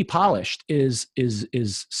fully polished is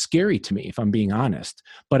scary to me, if I'm being honest.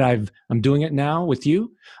 But I'm doing it now with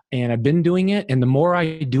you, and I've been doing it. And the more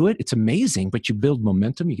I do it, it's amazing. But you build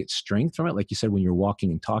momentum, you get strength from it. Like you said, when you're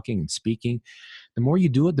walking and talking and speaking, the more you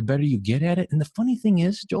do it, the better you get at it. And the funny thing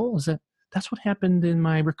is, Joel, is that's what happened in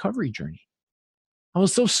my recovery journey. I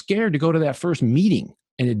was so scared to go to that first meeting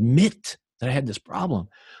and admit that I had this problem.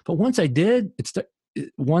 But once I did,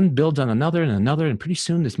 one builds on another and another, and pretty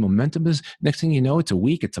soon this momentum is, next thing you know, it's a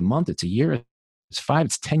week, it's a month, it's a year, it's 5,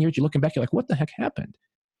 it's 10 years. You're looking back, you're like, what the heck happened?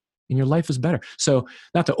 And your life is better. So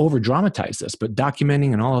not to over dramatize this, but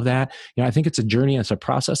documenting and all of that, I think it's a journey, it's a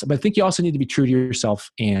process. But I think you also need to be true to yourself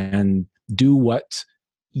and do what's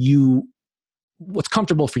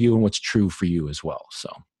comfortable for you and what's true for you as well. So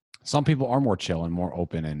some people are more chill and more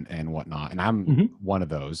open and whatnot. And I'm one of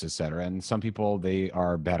those, et cetera. And some people, they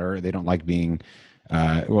are better. They don't like being,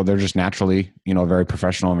 they're just naturally, very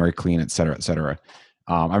professional and very clean, et cetera, et cetera.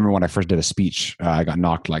 I remember when I first did a speech, I got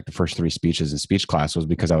knocked like the first 3 speeches in speech class was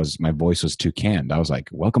because my voice was too canned. I was like,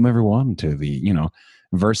 welcome everyone to the,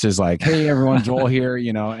 versus like, hey everyone, Joel here,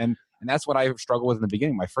 and that's what I struggled with in the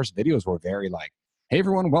beginning. My first videos were very like, hey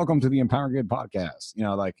everyone, welcome to the Empower Good podcast,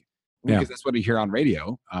 because that's what you hear on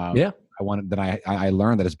radio. I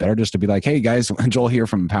learned that it's better just to be like, hey guys, Joel here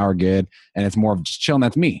from Empower Good. And it's more of just chill. And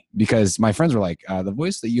that's me, because my friends were like, the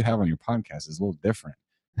voice that you have on your podcast is a little different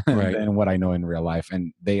than what I know in real life.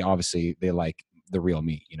 And they like the real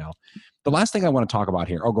me, The last thing I want to talk about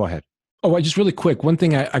here. Oh, go ahead. Oh, just really quick. One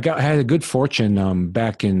thing I had a good fortune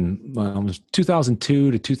back in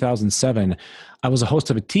 2002 to 2007. I was a host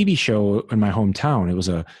of a TV show in my hometown. It was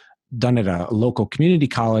done at a local community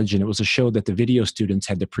college, and it was a show that the video students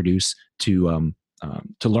had to produce to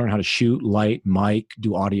to learn how to shoot, light, mic,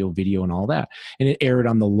 do audio, video, and all that. And it aired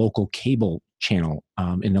on the local cable channel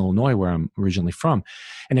in Illinois, where I'm originally from.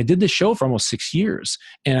 And I did this show for almost 6 years.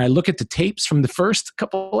 And I look at the tapes from the first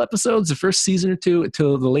couple episodes, the first season or two,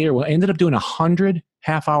 to the later one. I ended up doing 100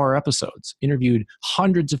 half-hour episodes, interviewed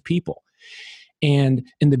hundreds of people. And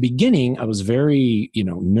in the beginning, I was very,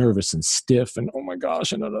 nervous and stiff and, oh my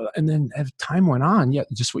gosh. And then as time went on,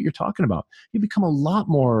 just what you're talking about, you become a lot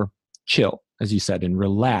more chill, as you said, and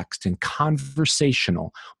relaxed and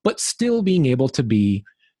conversational, but still being able to be,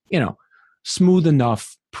 smooth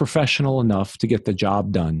enough, professional enough to get the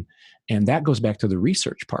job done. And that goes back to the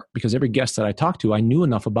research part, because every guest that I talked to, I knew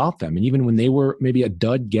enough about them. And even when they were maybe a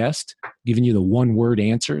dud guest, giving you the one-word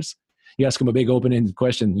answers, you ask them a big open-ended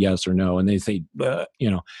question, yes or no, and they say,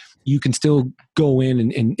 you can still go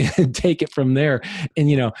in and take it from there.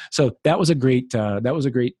 And, so that was a great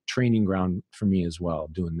training ground for me as well,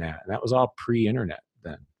 doing that. And that was all pre-internet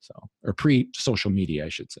then, or pre-social media, I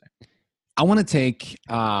should say. I want to take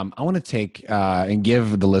and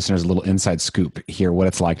give the listeners a little inside scoop here, what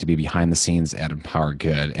it's like to be behind the scenes at Empower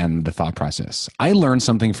Good and the thought process. I learned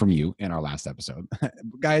something from you in our last episode.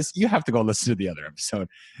 Guys, you have to go listen to the other episode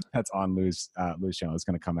that's on Lou's channel. It's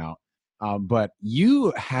going to come out. But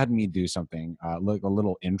you had me do something, like a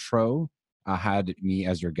little intro, had me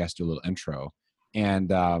as your guest do a little intro.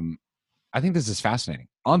 And I think this is fascinating.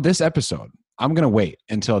 On this episode, I'm going to wait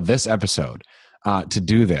until this episode to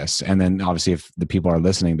do this. And then obviously if the people are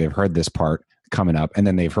listening, they've heard this part coming up, and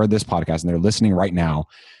then they've heard this podcast and they're listening right now.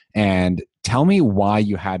 And tell me why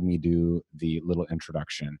you had me do the little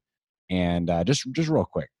introduction. And just real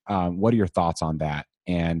quick, what are your thoughts on that?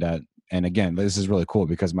 And again, this is really cool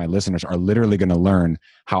because my listeners are literally going to learn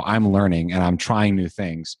how I'm learning and I'm trying new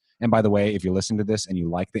things. And by the way, if you listen to this and you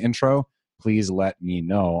like the intro, please let me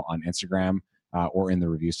know on Instagram or in the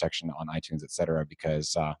review section on iTunes, etc.,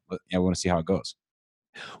 because I want to see how it goes.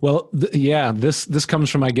 Well, this comes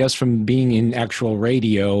from, I guess, from being in actual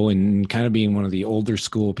radio and kind of being one of the older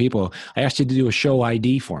school people. I asked you to do a show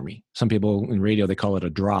ID for me. Some people in radio, they call it a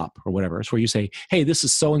drop or whatever. It's where you say, hey, this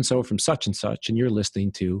is so-and-so from such and such, and you're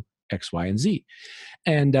listening to X, Y, and Z.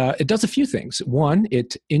 And it does a few things. One,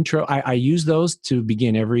 I use those to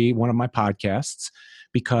begin every one of my podcasts,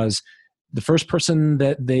 because the first person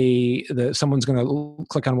that someone's going to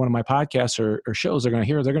click on one of my podcasts or shows, they're going to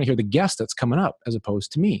hear the guest that's coming up, as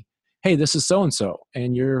opposed to me. Hey, this is so-and-so,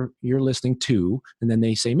 and you're listening to, and then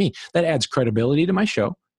they say me. That adds credibility to my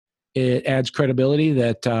show. It adds credibility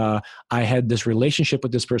that I had this relationship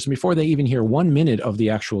with this person before they even hear 1 minute of the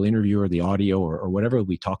actual interview or the audio or whatever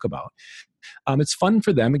we talk about. It's fun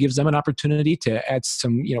for them. It gives them an opportunity to add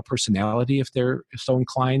some, personality if they're so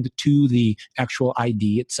inclined to the actual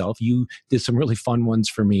ID itself. You did some really fun ones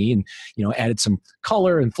for me, and added some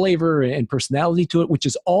color and flavor and personality to it, which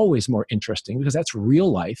is always more interesting because that's real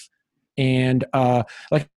life. And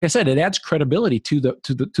like I said, it adds credibility to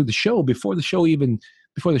the show before the show even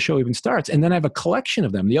starts. And then I have a collection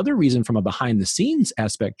of them. The other reason from a behind the scenes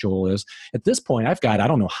aspect, Joel, is at this point, I've got, I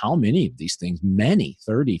don't know how many of these things, many,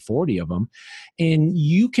 30, 40 of them. And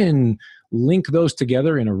you can link those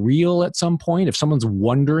together in a reel at some point. If someone's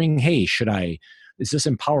wondering, hey, is this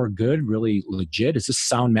Empower Good really legit? Is this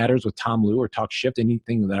Sound Matters with Tom Lou or Talk Shift,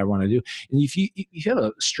 anything that I want to do? And if you have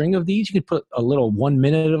a string of these, you can put a little 1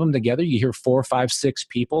 minute of them together. You hear 4, 5, 6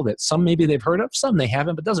 people that some maybe they've heard of, some they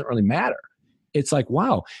haven't, but it doesn't really matter. It's like,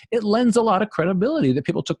 wow, it lends a lot of credibility that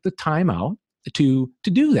people took the time out to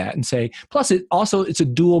do that and say, plus it's a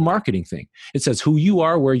dual marketing thing. It says who you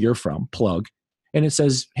are, where you're from, plug. And it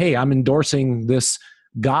says, hey, I'm endorsing this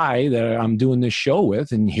guy that I'm doing this show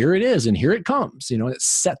with, and here it is, and here it comes, it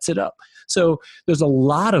sets it up. So there's a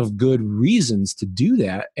lot of good reasons to do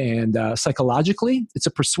that. And psychologically, it's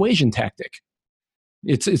a persuasion tactic.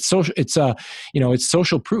 It's social. It's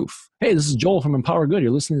social proof. Hey, this is Joel from Empower Good.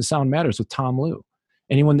 You're listening to Sound Matters with Tom Lou.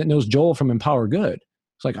 Anyone that knows Joel from Empower Good,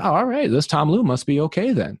 it's like, oh, all right, this Tom Lou must be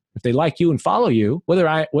okay then. If they like you and follow you,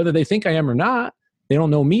 whether they think I am or not, they don't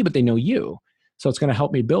know me, but they know you. So it's going to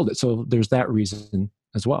help me build it. So there's that reason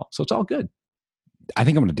as well. So it's all good. I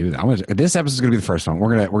think I'm going to do that. This episode is going to be the first one.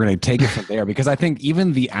 We're going to take it from there, because I think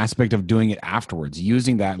even the aspect of doing it afterwards,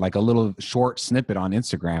 using that like a little short snippet on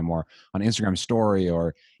Instagram or on Instagram story,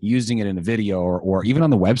 or using it in a video or even on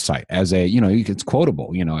the website as it's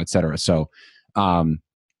quotable, et cetera. So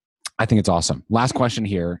I think it's awesome. Last question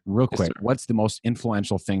here, real quick. Yes, what's the most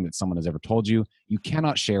influential thing that someone has ever told you? You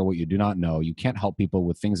cannot share what you do not know. You can't help people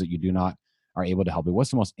with things that you do not are able to help you.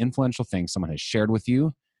 What's the most influential thing someone has shared with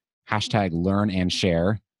you? #learn and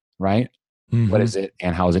share, right? Mm-hmm. What is it,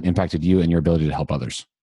 and how has it impacted you and your ability to help others?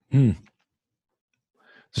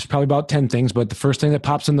 There's probably about 10 things, but the first thing that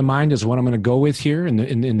pops in the mind is what I'm going to go with here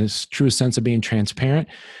in this truest sense of being transparent.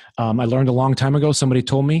 I learned a long time ago, somebody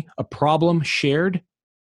told me a problem shared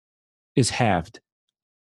is halved.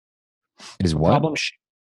 Is what? Problem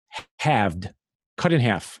halved, cut in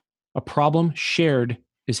half. A problem shared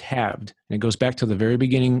is halved. And it goes back to the very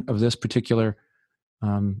beginning of this particular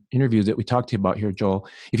interview that we talked to you about here, Joel.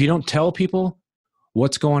 If you don't tell people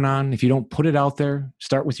what's going on, if you don't put it out there,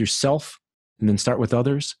 start with yourself and then start with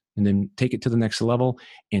others and then take it to the next level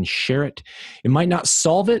and share it. It might not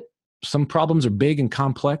solve it. Some problems are big and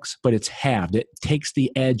complex, but it's halved. It takes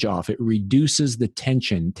the edge off. It reduces the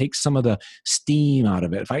tension, takes some of the steam out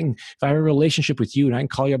of it. If I have a relationship with you and I can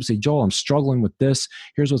call you up and say, Joel, I'm struggling with this.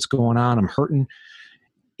 Here's what's going on. I'm hurting.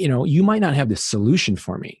 You might not have the solution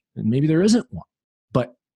for me, and maybe there isn't one,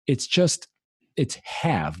 but it's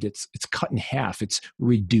halved. It's cut in half. It's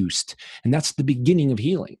reduced. And that's the beginning of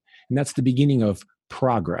healing. And that's the beginning of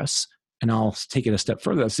progress. And I'll take it a step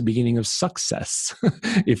further. That's the beginning of success,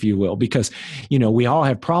 if you will, because, we all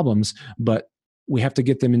have problems, but we have to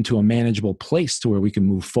get them into a manageable place to where we can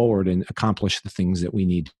move forward and accomplish the things that we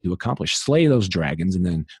need to accomplish. Slay those dragons and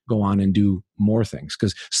then go on and do more things,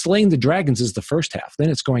 because slaying the dragons is the first half.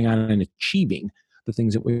 Then it's going on and achieving the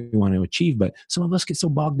things that we want to achieve. But some of us get so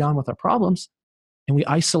bogged down with our problems and we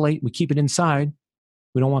isolate, we keep it inside.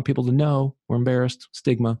 We don't want people to know. We're embarrassed,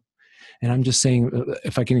 stigma. And I'm just saying,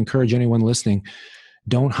 if I can encourage anyone listening,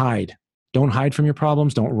 don't hide. Don't hide from your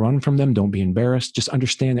problems. Don't run from them. Don't be embarrassed. Just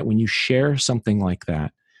understand that when you share something like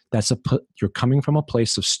that, you're coming from a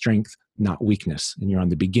place of strength, not weakness, and you're on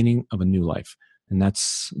the beginning of a new life. And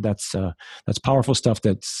that's powerful stuff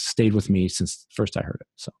that stayed with me since first I heard it.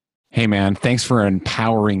 So, hey man, thanks for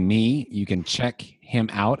empowering me. You can check him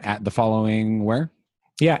out at the following where?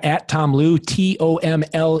 Yeah, at Tom Liu,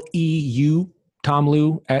 TOMLEU. Tom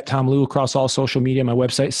Liu, at Tom Liu, across all social media. My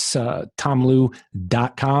website's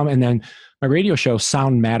tomliu.com. And then my radio show,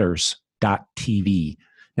 soundmatters.tv.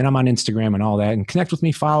 And I'm on Instagram and all that. And connect with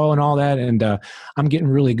me, follow and all that. And I'm getting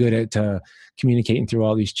really good at communicating through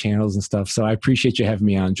all these channels and stuff. So I appreciate you having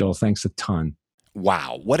me on, Joel. Thanks a ton.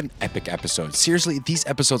 Wow, what an epic episode. Seriously, these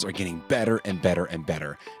episodes are getting better and better and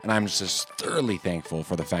better. And I'm just thoroughly thankful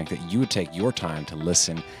for the fact that you would take your time to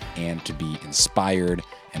listen and to be inspired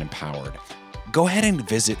and empowered. Go ahead and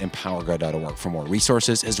visit empowergood.org for more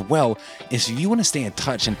resources, as well as if you want to stay in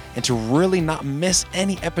touch and to really not miss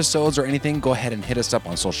any episodes or anything. Go ahead and hit us up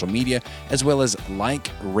on social media, as well as like,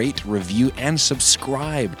 rate, review, and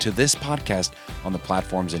subscribe to this podcast on the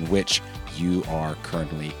platforms in which you are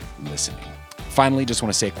currently listening. Finally, just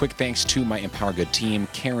want to say a quick thanks to my Empower Good team,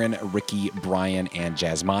 Karen, Ricky, Brian, and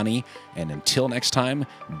Jasmani. And until next time,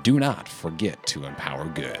 do not forget to empower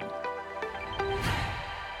good.